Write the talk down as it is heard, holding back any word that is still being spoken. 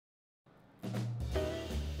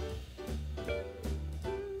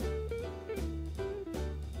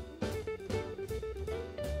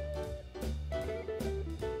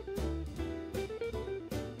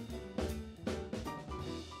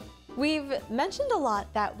We've mentioned a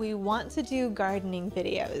lot that we want to do gardening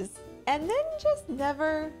videos and then just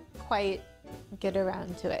never quite get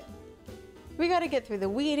around to it. We gotta get through the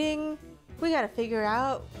weeding, we gotta figure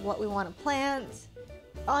out what we want to plant.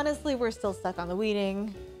 Honestly, we're still stuck on the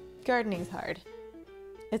weeding. Gardening's hard.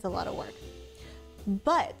 It's a lot of work.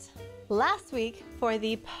 But last week, for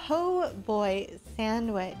the po' boy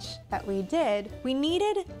sandwich that we did, we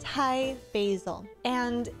needed Thai basil.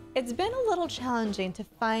 And it's been a little challenging to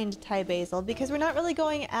find Thai basil because we're not really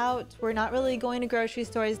going out, we're not really going to grocery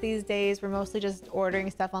stores these days, we're mostly just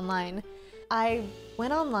ordering stuff online. I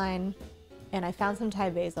went online and I found some Thai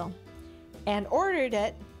basil and ordered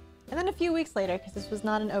it, and then a few weeks later, because this was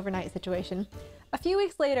not an overnight situation, a few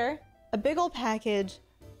weeks later, a big old package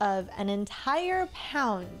of an entire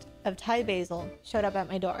pound of Thai basil showed up at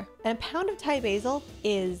my door. And a pound of Thai basil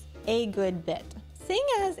is a good bit. Seeing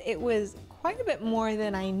as it was quite a bit more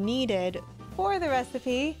than I needed for the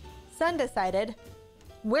recipe, Son decided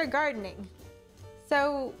we're gardening.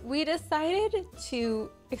 So we decided to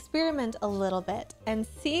experiment a little bit and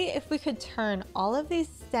see if we could turn all of these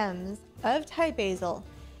stems of Thai basil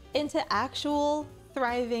into actual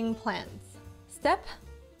thriving plants. Step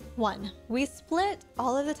 1, we split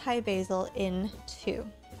all of the Thai basil in two.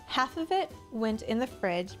 Half of it went in the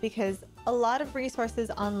fridge because a lot of resources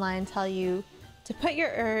online tell you to put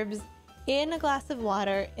your herbs in a glass of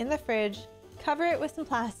water in the fridge, cover it with some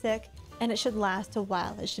plastic, and it should last a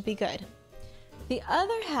while. It should be good. The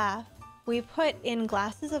other half we put in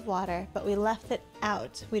glasses of water, but we left it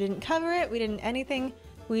out. We didn't cover it, we didn't anything.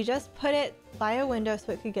 We just put it by a window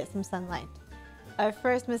so it could get some sunlight. Our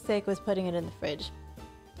first mistake was putting it in the fridge,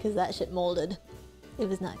 because that shit molded. It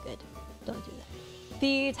was not good. Don't do that.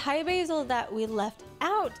 The Thai basil that we left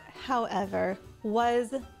out, however,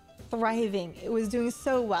 was thriving. It was doing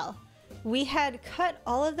so well. We had cut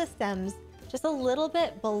all of the stems just a little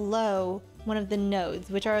bit below one of the nodes,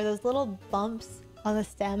 which are those little bumps on the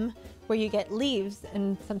stem where you get leaves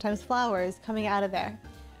and sometimes flowers coming out of there.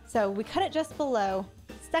 So we cut it just below,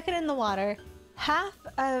 stuck it in the water. Half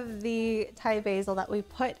of the Thai basil that we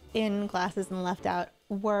put in glasses and left out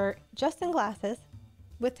were just in glasses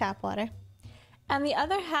with tap water. And the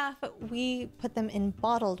other half, we put them in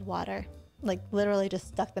bottled water, like literally just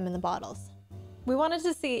stuck them in the bottles. We wanted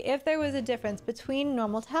to see if there was a difference between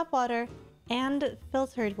normal tap water and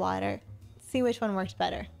filtered water, see which one worked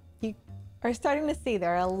better. You are starting to see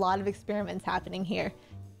there are a lot of experiments happening here.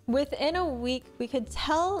 Within a week, we could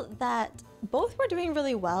tell that both were doing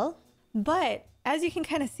really well, but as you can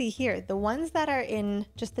kind of see here, the ones that are in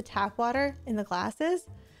just the tap water in the glasses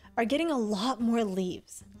are getting a lot more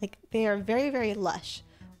leaves. Like they are very, very lush.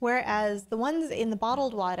 Whereas the ones in the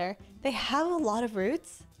bottled water, they have a lot of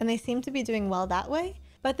roots and they seem to be doing well that way.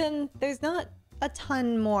 But then there's not a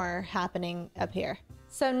ton more happening up here.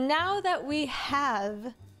 So now that we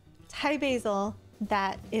have Thai basil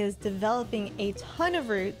that is developing a ton of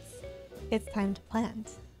roots, it's time to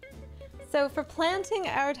plant. So for planting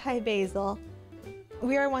our Thai basil,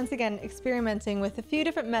 we are once again experimenting with a few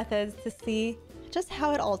different methods to see just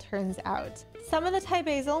how it all turns out. Some of the Thai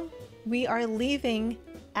basil we are leaving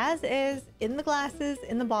as is in the glasses,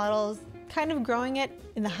 in the bottles, kind of growing it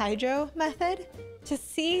in the hydro method to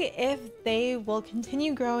see if they will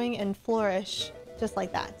continue growing and flourish just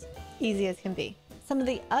like that, easy as can be. Some of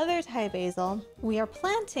the other Thai basil we are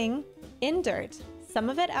planting in dirt, some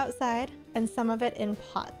of it outside and some of it in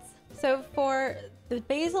pots. So for the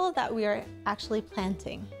basil that we are actually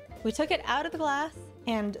planting, we took it out of the glass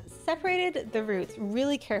and separated the roots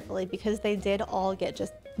really carefully because they did all get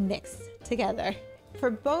just mixed together. For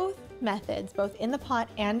both methods, both in the pot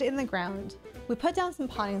and in the ground, we put down some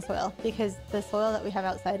potting soil because the soil that we have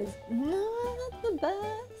outside is not the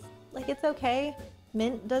best. Like it's okay.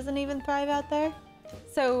 Mint doesn't even thrive out there.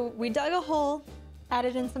 So we dug a hole,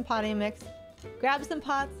 added in some potting mix, grabbed some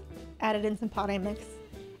pots, added in some potting mix,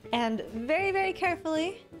 and very, very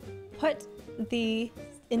carefully put the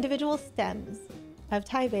individual stems of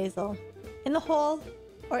Thai basil in the hole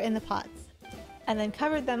or in the pots, and then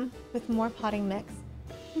covered them with more potting mix.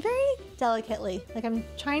 Very delicately, like I'm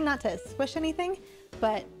trying not to squish anything,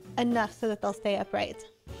 but enough so that they'll stay upright.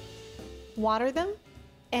 Water them,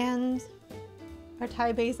 and our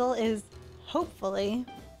Thai basil is hopefully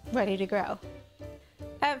ready to grow.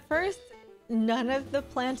 At first, none of the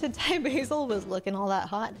planted Thai basil was looking all that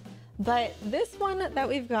hot, but this one that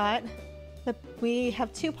we've got, we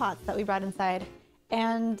have 2 pots that we brought inside,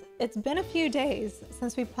 and it's been a few days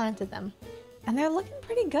since we planted them, and they're looking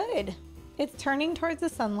pretty good. It's turning towards the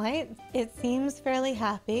sunlight. It seems fairly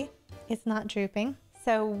happy. It's not drooping.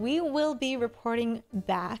 So we will be reporting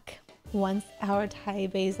back once our Thai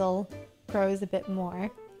basil grows a bit more.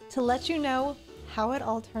 to let you know how it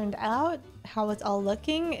all turned out, how it's all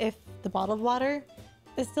looking, if the bottled water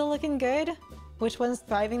is still looking good, which one's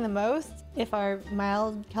thriving the most, if our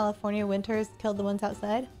mild California winters killed the ones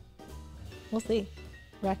outside. We'll see.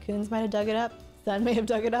 Raccoons might have dug it up. Sun may have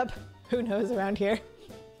dug it up. Who knows around here?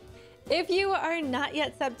 If you are not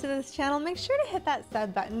yet subbed to this channel, make sure to hit that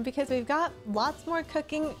sub button because we've got lots more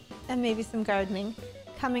cooking and maybe some gardening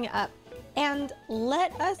coming up. And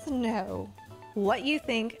let us know what you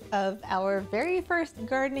think of our very first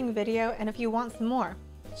gardening video and if you want some more.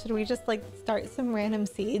 Should we just like start some random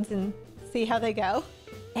seeds and see how they go?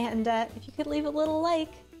 And if you could leave a little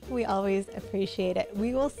like, we always appreciate it.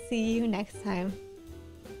 We will see you next time.